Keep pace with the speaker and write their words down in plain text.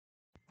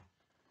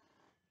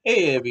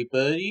Hey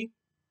everybody!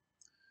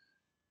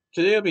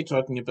 Today I'll be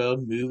talking about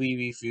movie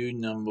review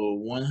number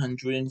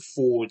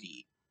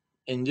 140.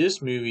 And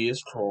this movie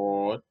is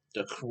called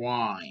The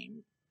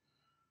Crime.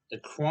 The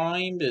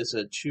Crime is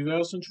a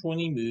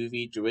 2020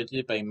 movie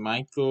directed by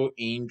Michael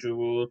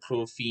Angelo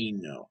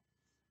Corfino.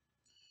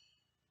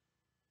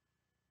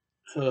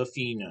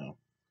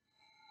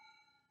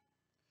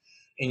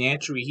 And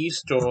actually he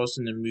stars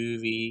in the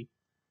movie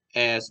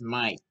as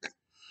Mike,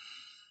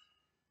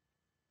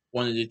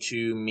 one of the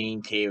two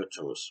main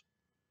characters.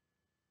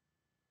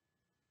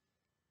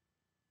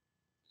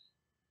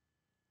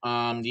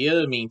 The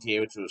other main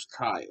character is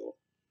Kyle.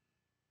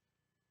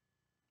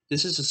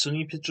 This is a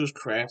Sony Pictures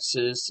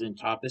Praxis and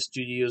Tapas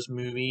Studios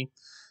movie.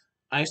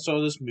 I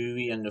saw this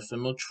movie on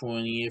November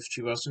 20th,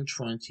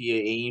 2020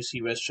 at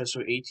AMC West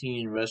Chester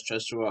 18 in West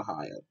Chester,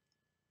 Ohio.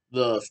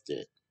 Loved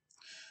it.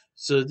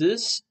 So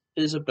this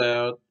is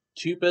about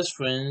two best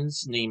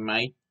friends named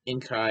Mike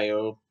and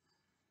Kyle,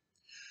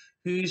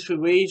 whose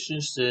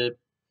relationship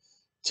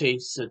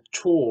takes a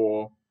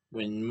tour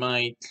when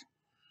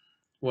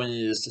it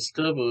is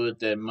discovered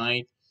that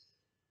Mike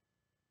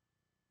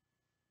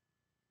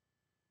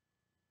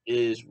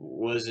is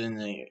was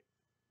in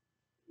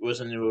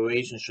a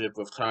relationship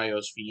with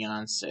Kyle's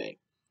fiance.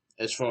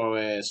 As far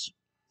as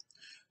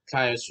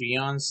Kyle's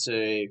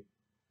fiance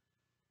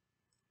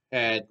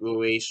had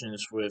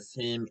relations with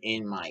him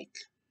and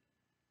Mike.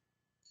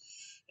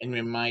 And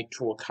when Mike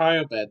told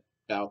Kyle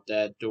about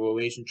that, the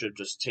relationship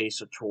just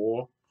takes a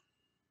tour.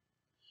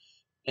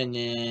 And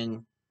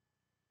then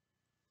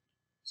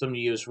some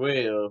years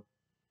later,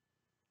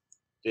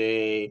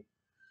 they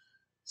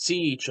see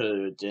each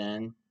other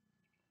again,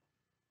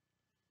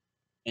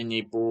 and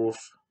they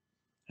both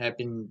have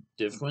been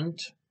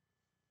different.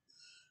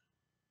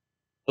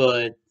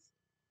 But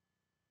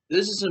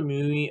this is a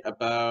movie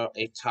about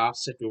a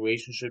toxic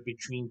relationship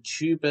between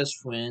two best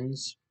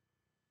friends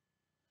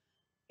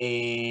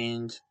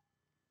and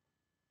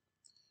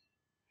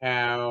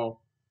how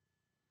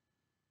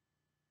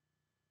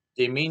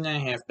they may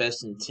not have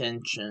best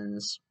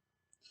intentions,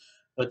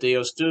 but they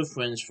are still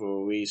friends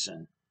for a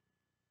reason,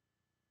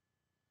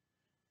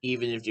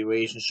 even if the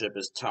relationship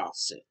is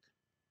toxic.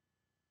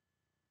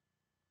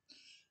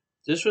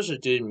 This was a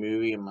good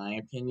movie, in my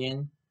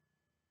opinion.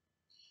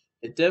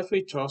 It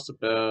definitely talks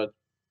about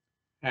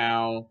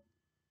how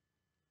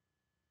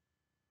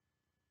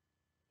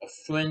a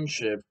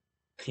friendship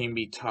can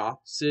be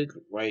toxic,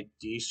 like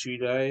these two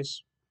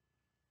guys.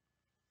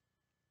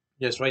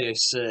 Yes, like I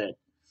said,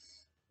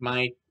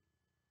 Mike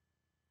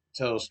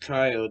tells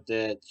Kyle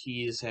that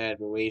he's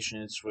had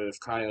relations with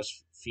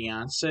Kyle's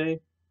fiance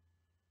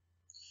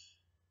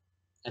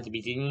at the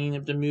beginning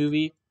of the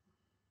movie,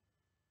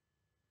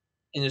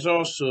 and it's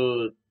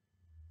also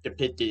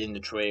depicted in the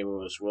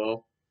trailer as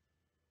well,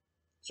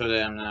 so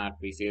that I'm not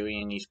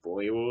revealing any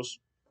spoilers.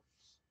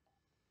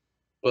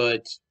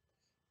 But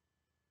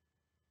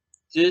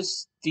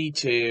this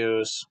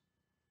details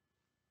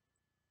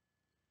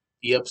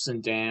the ups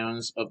and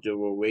downs of the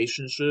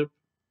relationship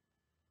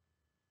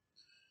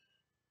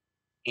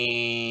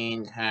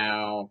and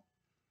how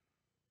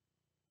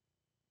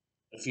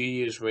a few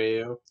years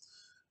later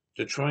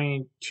they're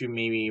trying to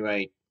maybe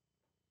like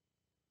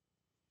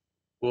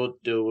build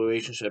the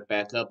relationship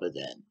back up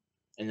again.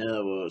 In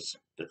other words,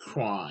 the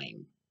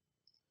crime.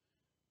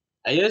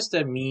 I guess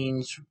that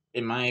means,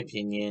 in my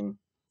opinion,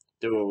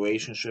 the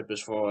relationship as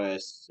far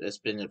as it's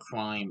been a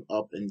crime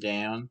up and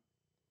down.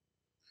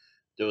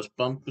 There was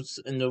bumps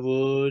in the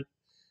road,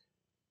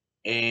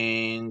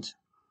 and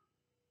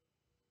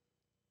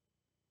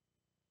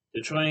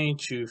they're trying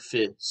to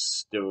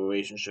fix the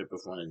relationship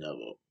with one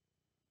another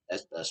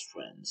as best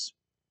friends.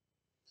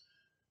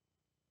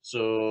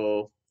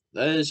 So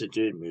that is a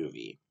good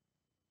movie,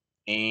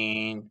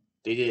 and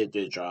they did a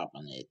good job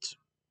on it.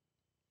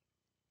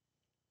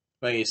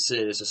 Like I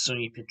said, it's a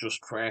Sony Pictures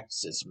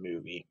Praxis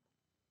movie.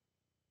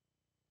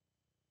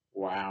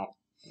 Wow.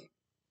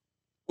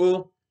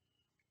 Well,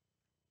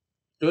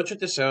 go check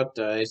this out,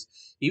 guys.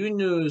 Even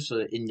though it's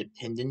an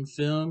independent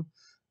film,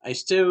 I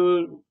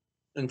still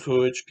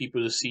encourage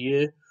people to see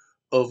it,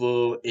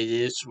 although it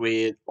is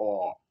rated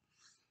R.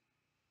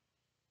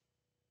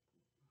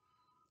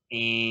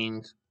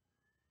 And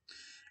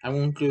I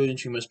won't go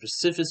into much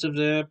specifics of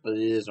that, but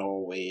it is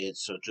all rated,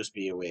 so just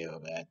be aware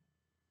of that.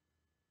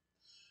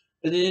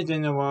 But then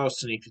again, a lot of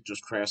Sony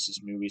Pictures Praxis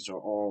movies are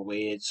all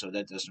rated, so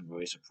that doesn't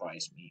really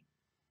surprise me.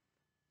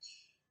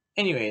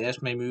 Anyway,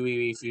 that's my movie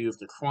review of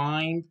The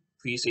Crime.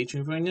 Please stay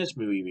tuned for my next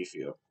movie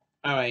review.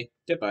 Alright,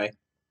 goodbye.